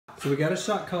So we got a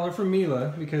shot collar from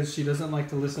Mila because she doesn't like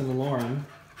to listen to Lauren.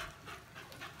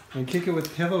 And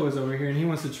Kickitwithkevo is over here and he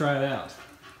wants to try it out.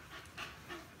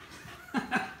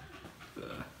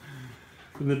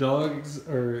 And the dogs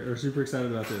are super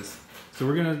excited about this. So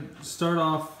we're gonna start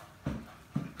off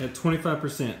at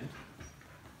 25%. Okay,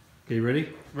 you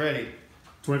ready? Ready.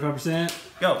 25%.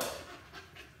 Go.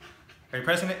 Are you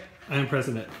pressing it? I am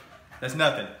pressing it. That's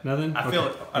nothing. Nothing? I feel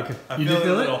it. Okay. I You feel did it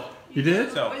feel a it? little. You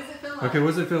did? So, What does it feel like? Okay, what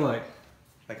does it feel like?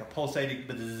 like a pulsating.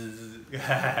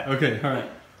 Okay, alright.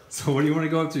 So what do you want to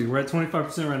go up to? We're at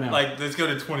 25% right now. Like, let's go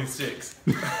to 26.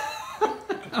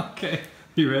 Okay.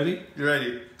 You ready? You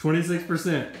ready?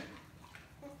 26%.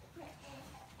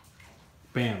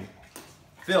 Bam.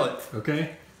 Feel it.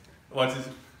 Okay. Watch this.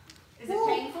 Is it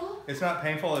painful? It's not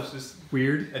painful, it's just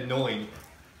Weird. annoying.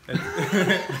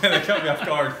 That caught me off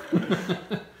guard.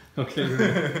 Okay.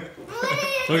 Ready.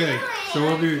 Okay. So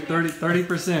we'll do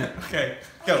 30%. Okay,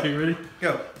 go. Okay, ready?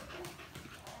 Go.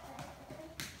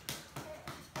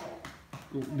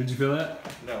 Did you feel that?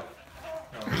 No.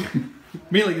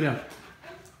 Mila, get down.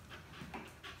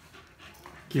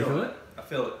 Can you feel it? I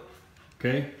feel it.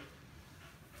 Okay.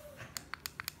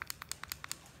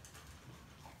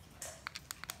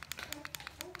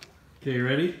 Okay, you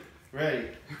ready? Ready.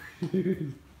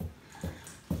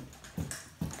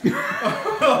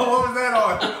 What was that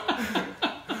on?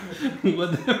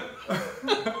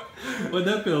 What'd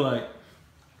that feel like?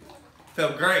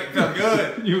 Felt great. Felt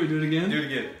good. You would do it again? Do it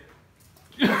again.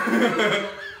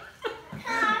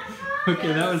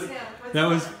 Okay, that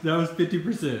was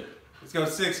 50%. Let's go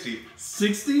 60.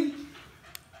 60?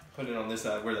 Put it on this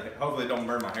side where hopefully it don't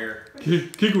burn my hair.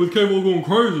 Kickitwithkevo going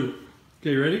crazy.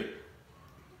 Okay, you ready?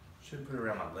 Should put it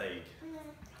around my leg.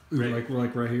 Ready?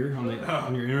 Like right here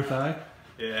on your inner thigh.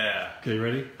 Yeah. Okay, you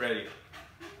ready? Ready.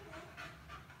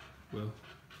 Well.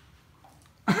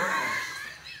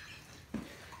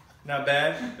 Not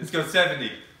bad. Let's go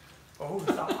 70. Oh,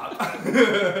 stop.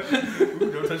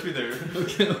 Ooh, don't touch me there.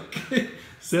 Okay.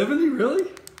 70, really?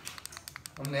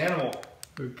 I'm an animal.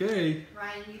 Okay.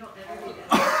 Ryan, you don't ever do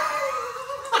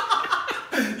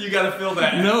that. You gotta feel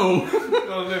that. No.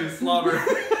 Don't let me slobber.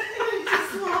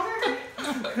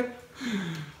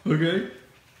 Okay.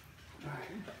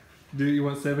 Do you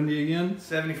want 70 again?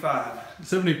 75.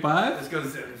 75? Let's go to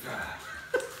 75.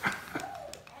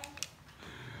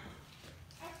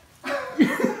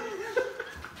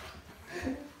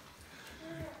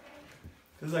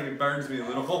 Feels like it burns me a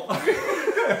little.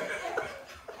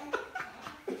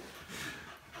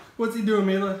 What's he doing,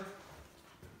 Mila?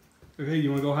 Okay,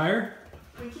 you want to go higher?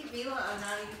 We keep Mila on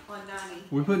 90.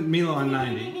 We put Mila on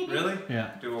 90. Really?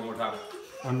 Yeah. Do it one more time.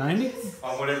 On 90?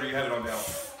 On whatever you have it on now.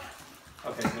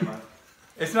 Okay, never mind.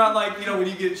 It's not like, you know, when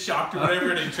you get shocked or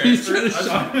whatever and it He's transfers.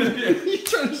 trying to shock. He's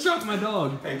trying to shock my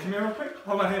dog. Hey, come here real quick.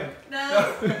 Hold my hand.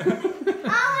 No.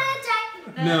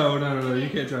 No. You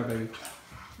can't try, baby.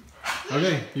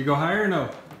 Okay, you go higher or no?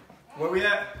 Where we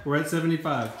at? We're at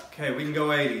 75. Okay, we can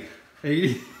go 80.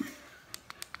 80.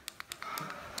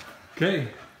 Okay.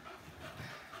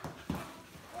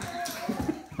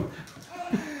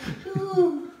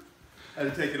 I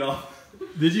had to take it off.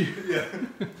 Did you? Yeah.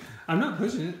 I'm not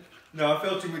pushing it. No, I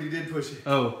felt you when you did push it.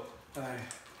 Oh. Alright.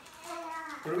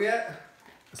 Where are we at?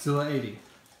 Still at 80.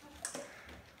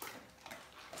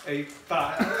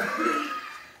 85.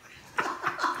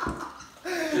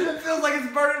 It feels like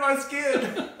it's burning my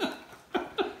skin.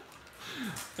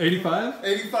 85?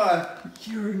 85.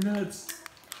 You're nuts.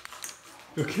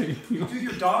 Okay. Do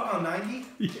your dog on 90?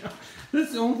 Yeah.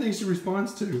 That's the only thing she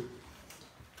responds to.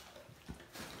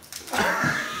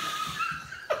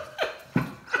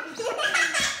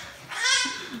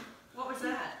 What was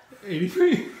that?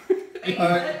 83?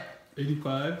 85.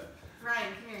 85? Ryan,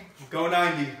 come here. Go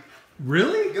 90.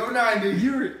 Really? Go 90.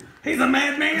 He's a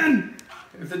madman!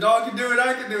 If the dog can do it,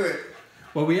 I can do it.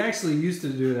 Well, we actually used to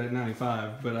do it at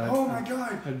 95, but Oh my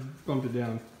god. I bumped it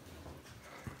down.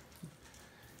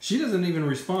 She doesn't even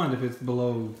respond if it's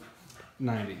below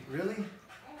 90. Really?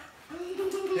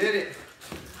 Hit it.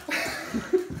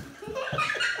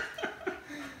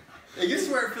 I guess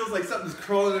where it feels like something's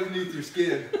crawling underneath your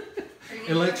skin.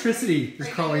 Electricity is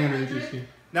crawling underneath your skin.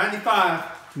 95.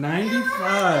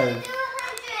 95.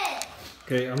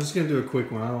 Okay, I'm just gonna do a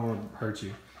quick one. I don't want to hurt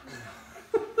you.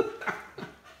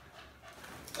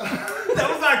 That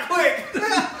was not quick.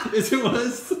 Yes, it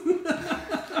was.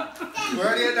 We're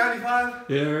already at 95?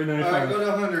 Yeah, we're at 95. Alright, go to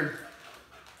 100.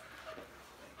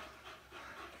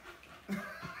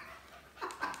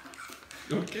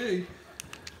 Okay.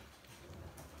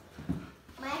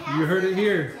 You heard it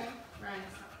here. Ryan,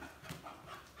 stop.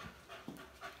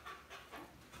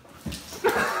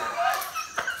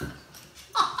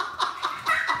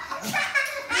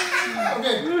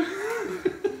 Okay.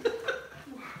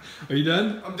 Are you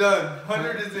done? I'm done.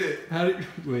 100 is it.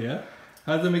 Well, yeah.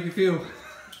 How does that make you feel?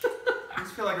 I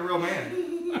just feel like a real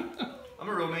man. I'm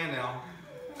a real man now.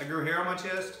 I grew hair on my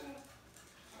chest.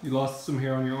 You lost some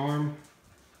hair on your arm.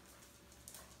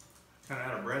 Kind of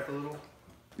out of breath a little.